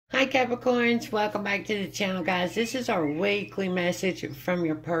Hi Capricorns, welcome back to the channel, guys. This is our weekly message from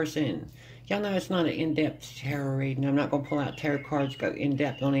your person. Y'all know it's not an in-depth tarot reading. I'm not going to pull out tarot cards, go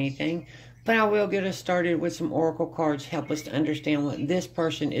in-depth on anything, but I will get us started with some oracle cards, help us to understand what this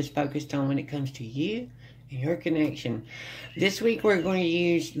person is focused on when it comes to you and your connection. This week we're going to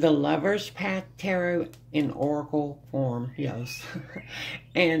use the Lover's Path Tarot in oracle form, yes,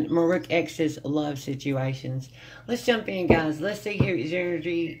 and Maruk X's love situations. Let's jump in, guys. Let's see whose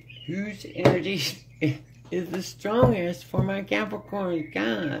energy is the strongest for my Capricorn,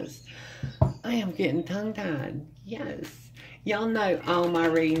 guys. I am getting tongue-tied. Yes. Y'all know all my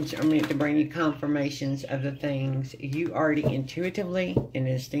readings are meant to bring you confirmations of the things you already intuitively and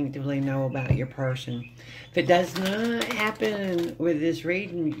instinctively know about your person. If it does not happen with this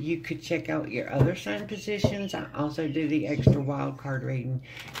reading, you could check out your other sign positions. I also do the extra wild card reading.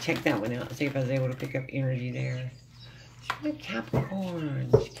 Check that one out. See if I was able to pick up energy there.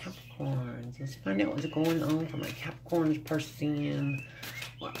 Capricorns. Let's find out what's going on for my Capricorns person.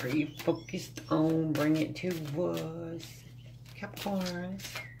 What are you focused on? Bring it to us. Capricorns.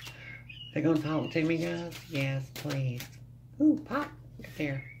 They're going to talk to me, guys? Yes, please. Ooh, pop. Look at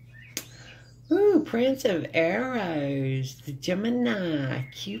there. Ooh, Prince of Arrows. The Gemini.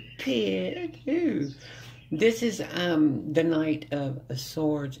 Cupid. Ooh. This is the Knight of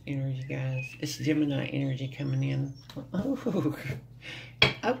Swords energy, guys. It's Gemini energy coming in. Oh,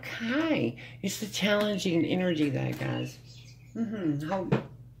 okay. It's the challenging energy, though, guys.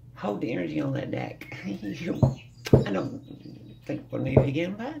 Hold the energy on that deck. I don't think we'll need it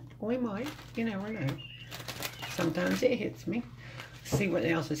again, but we might. You never know. Sometimes it hits me. Let's see what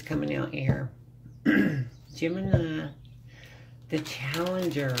else is coming out here. Gemini. The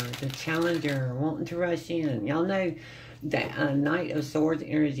challenger, wanting to rush in. Y'all know that Knight of Swords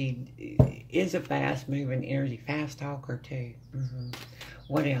energy is a fast-moving energy, fast talker too.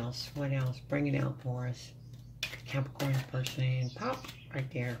 What else? Bring it out for us. Capricorn person, pop right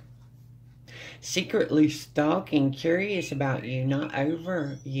there. Secretly stalking, curious about you, not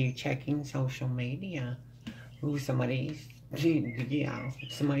over you, checking social media. Ooh, somebody's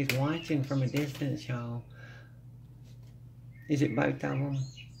watching from a distance, y'all. Is it both of them?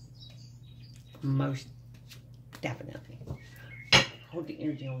 Most definitely. Hold the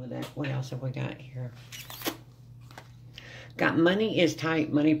energy on the deck. What else have we got here? Got money is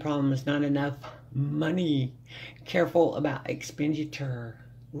tight. Money problems. Not enough money. Careful about expenditure.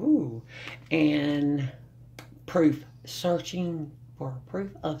 Ooh. And proof. Searching for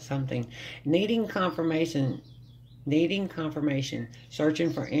proof of something. Needing confirmation.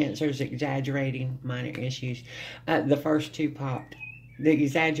 Searching for answers, exaggerating minor issues. The first two popped. The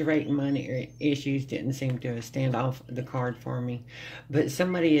exaggerating minor issues didn't seem to stand off the card for me. But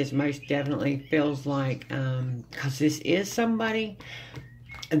somebody is most definitely feels like, because this is somebody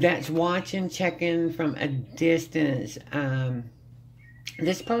that's watching, checking from a distance.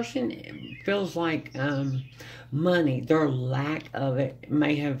 This person feels like money, their lack of it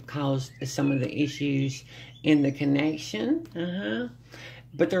may have caused some of the issues in the connection.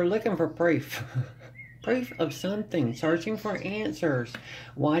 But they're looking for proof. Proof of something. Searching for answers.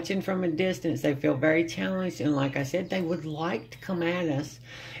 Watching from a distance. They feel very challenged. And like I said, they would like to come at us.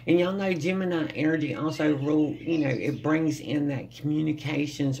 And y'all know Gemini energy also it brings in that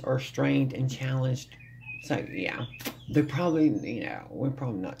communications are strained and challenged. So, yeah. They're probably, we're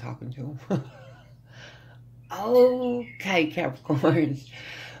probably not talking to them. Okay, Capricorns.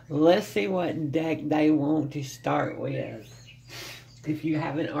 Let's see what deck they want to start with. If you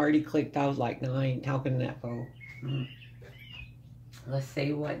haven't already clicked, I was like, no, I ain't talking to that fool. Let's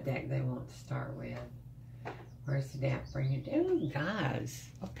see what deck they want to start with. Where's the deck? Bring it down, guys.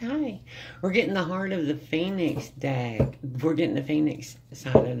 Okay. We're getting the Heart of the Phoenix deck. We're getting the Phoenix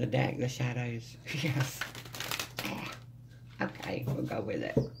side of the deck, the shadows. Yes. Okay, we'll go with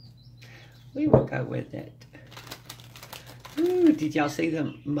it. We will go with it. Ooh, did y'all see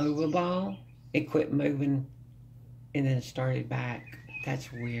the mobile ball? It quit moving and then started back.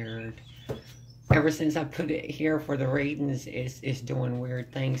 That's weird. Ever since I put it here for the readings, it's doing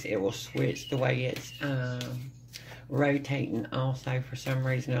weird things. It will switch the way it's rotating also for some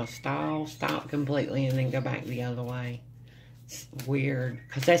reason. It'll stop completely and then go back the other way. It's weird.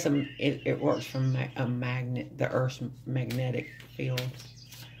 Because that's it works from a magnet, the Earth's magnetic field.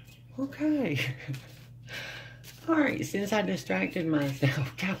 Okay. Alright, since I distracted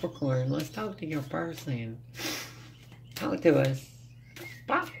myself, Capricorn, let's talk to your person. Talk to us.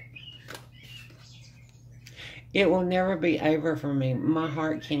 Pop. It will never be over for me. My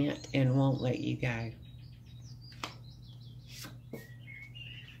heart can't and won't let you go.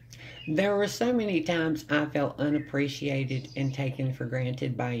 There were so many times I felt unappreciated and taken for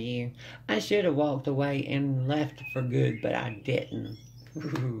granted by you. I should have walked away and left for good, but I didn't.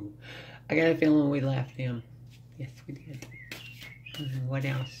 Ooh. I got a feeling we left him. Yes, we did. What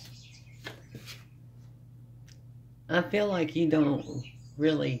else? I feel like you don't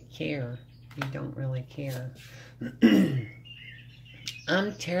really care. You don't really care.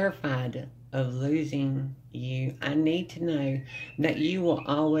 I'm terrified of losing you. I need to know that you will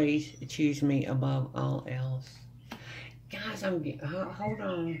always choose me above all else. Guys, hold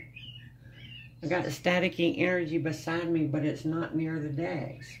on. I got staticky energy beside me, but it's not near the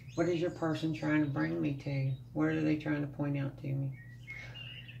decks. What is your person trying to bring me to? What are they trying to point out to me?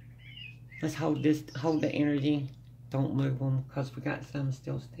 Let's hold the energy. Don't move them, because we got some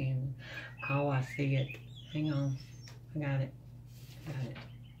still standing. Oh, I see it. Hang on. I got it.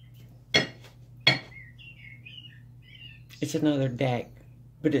 It's another deck,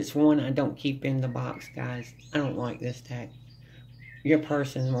 but it's one I don't keep in the box, guys. I don't like this deck. Your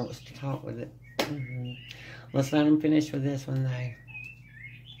person wants to talk with it. Let's let them finish with this one, though.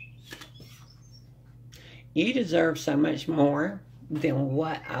 You deserve so much more than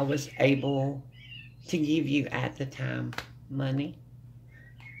what I was able to give you at the time. Money.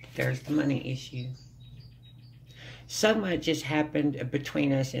 There's the money issue. So much has happened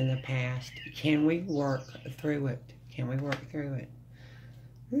between us in the past. Can we work through it? Can we work through it?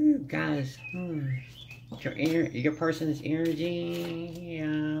 Ooh, guys. Your person's energy.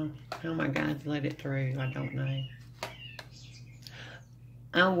 Yeah. Oh my God, let it through. I don't know.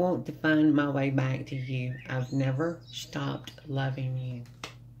 I want to find my way back to you. I've never stopped loving you.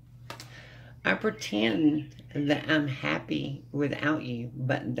 I pretend that I'm happy without you,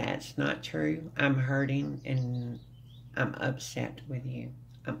 but that's not true. I'm hurting and I'm upset with you.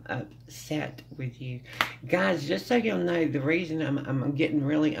 I'm upset with you. Guys, just so you'll know, the reason I'm getting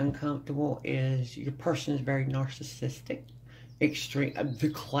really uncomfortable is your person is very narcissistic. Extreme, the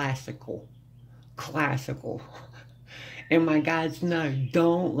classical. And my guys, no,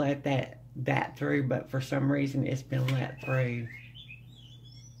 don't let that through, but for some reason it's been let through.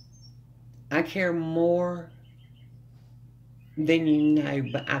 I care more than you know,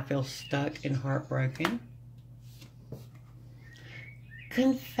 but I feel stuck and heartbroken.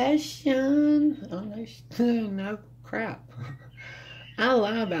 Confession. Oh, no crap. I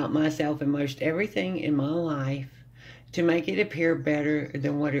lie about myself and most everything in my life to make it appear better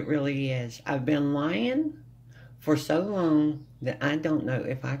than what it really is. I've been lying for so long that I don't know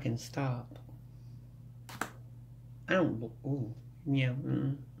if I can stop. I don't, ooh, yeah,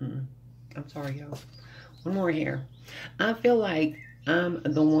 I'm sorry, y'all. One more here. I feel like I'm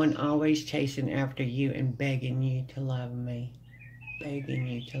the one always chasing after you and begging you to love me. Begging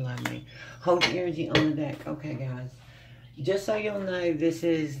you to love me. Hold energy on the deck. Okay, guys. Just so you'll know, this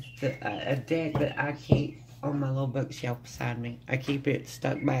is a deck that I keep on my little bookshelf beside me. I keep it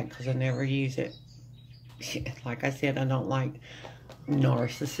stuck back because I never use it. Like I said, I don't like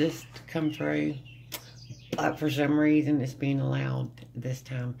narcissists to come through. But for some reason, it's being allowed this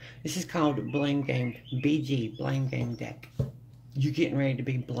time. This is called Blame Game. BG, Blame Game deck. You're getting ready to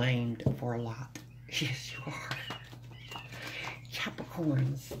be blamed for a lot. Yes, you are.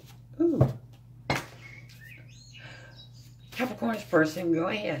 Capricorns. Ooh. Capricorn's person, go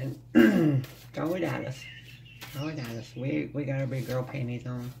ahead and throw it at us. Throw it at us. We got our big girl panties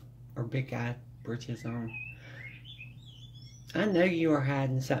on. Or big guy britches on. I know you were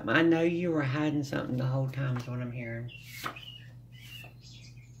hiding something. I know you were hiding something the whole time is what I'm hearing.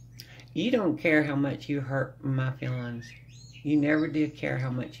 You don't care how much you hurt my feelings. You never did care how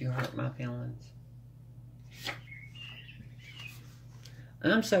much you hurt my feelings.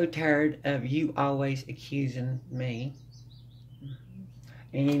 I'm so tired of you always accusing me.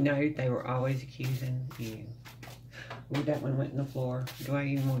 And you know they were always accusing you. Ooh, that one went in the floor. Do I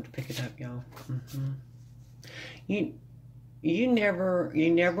even want to pick it up, y'all? You never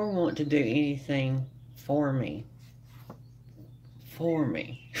want to do anything for me. For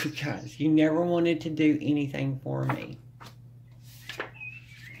me. Guys, you never wanted to do anything for me.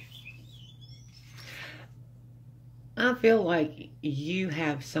 I feel like you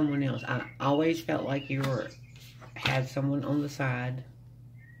have someone else. I always felt like you had someone on the side.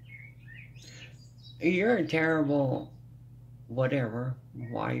 You're a terrible whatever,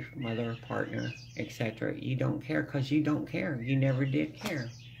 wife, mother, partner, etc. You don't care because you don't care. You never did care.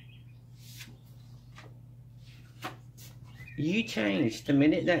 You changed. The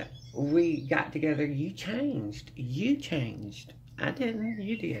minute that we got together, you changed. You changed. I didn't.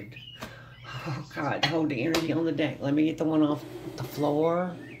 You did. Oh, God. Hold the energy on the deck. Let me get the one off the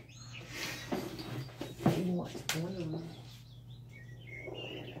floor. What's going on?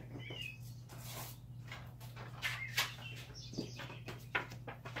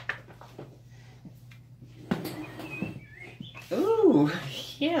 Ooh,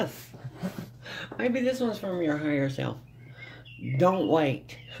 yes. Maybe this one's from your higher self. Don't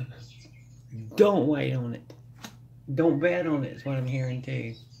wait. Don't wait on it. Don't bet on it is what I'm hearing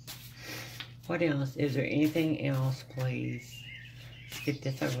too. What else? Is there anything else, please? Let's get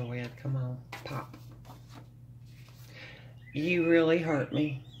this over with. Come on. Pop. You really hurt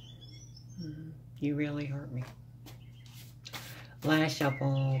me. You really hurt me. Last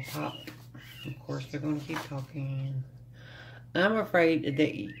shuffle. Pop. Of course, they're going to keep talking. I'm afraid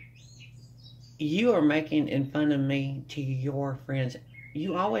that you are making fun of me to your friends.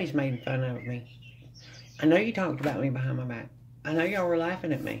 You always made fun of me. I know you talked about me behind my back. I know y'all were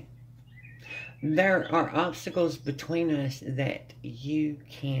laughing at me. There are obstacles between us that you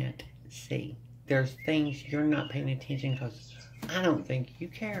can't see. There's things you're not paying attention because I don't think you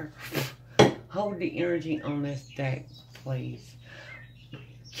care. Hold the energy on this deck, please.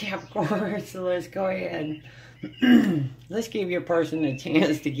 Capricorn, so let's go ahead. Let's give your person a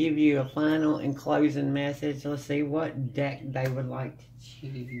chance to give you a final and closing message. Let's see what deck they would like to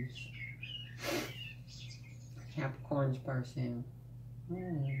choose. Capricorn's person.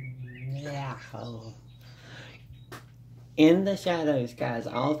 Yeah. In the shadows, guys.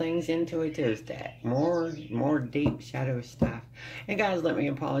 All things intuitive deck. More deep shadow stuff. And guys, let me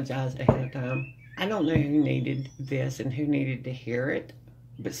apologize ahead of time. I don't know who needed this and who needed to hear it,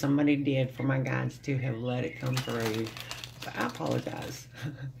 but somebody did for my guides to have let it come through. So I apologize.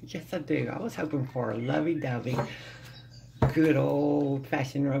 Yes, I do. I was hoping for a lovey-dovey, good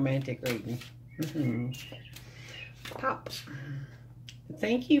old-fashioned romantic reading. Pop.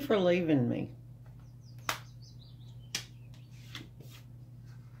 Thank you for leaving me.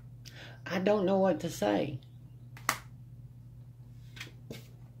 I don't know what to say.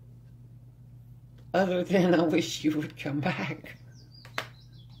 Other than I wish you would come back.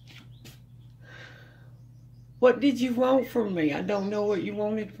 What did you want from me? I don't know what you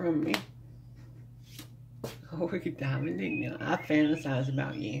wanted from me. Oh, we could dive into it now. I fantasize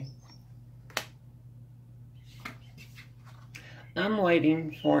about you. I'm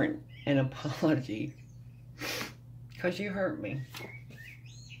waiting for an apology because you hurt me.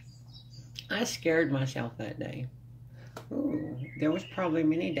 I scared myself that day. Ooh, there was probably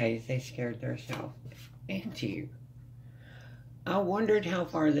many days they scared themselves and you. I wondered how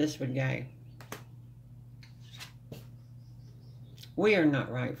far this would go. We are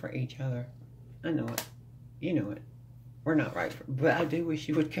not right for each other. I know it. You know it. We're not right for, but I do wish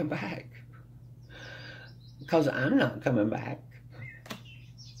you would come back. Because I'm not coming back.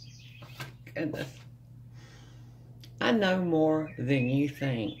 Goodness. I know more than you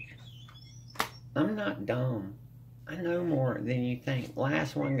think. I'm not dumb. I know more than you think.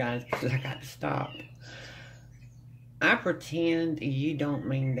 Last one, guys, because I got to stop. I pretend you don't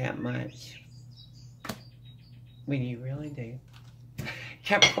mean that much when you really do.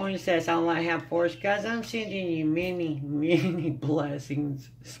 Capricorn says, all I have for us, guys, I'm sending you many, many blessings,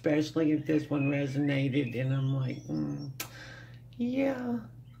 especially if this one resonated. And I'm like, yeah.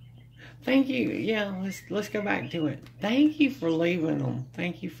 Thank you. Yeah, let's go back to it. Thank you for leaving them.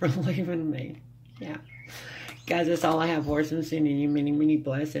 Thank you for leaving me. Yeah. Guys, that's all I have for us. I'm sending you many, many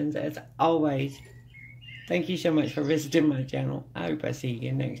blessings as always. Thank you so much for visiting my channel. I hope I see you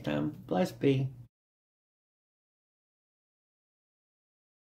again next time. Bless be.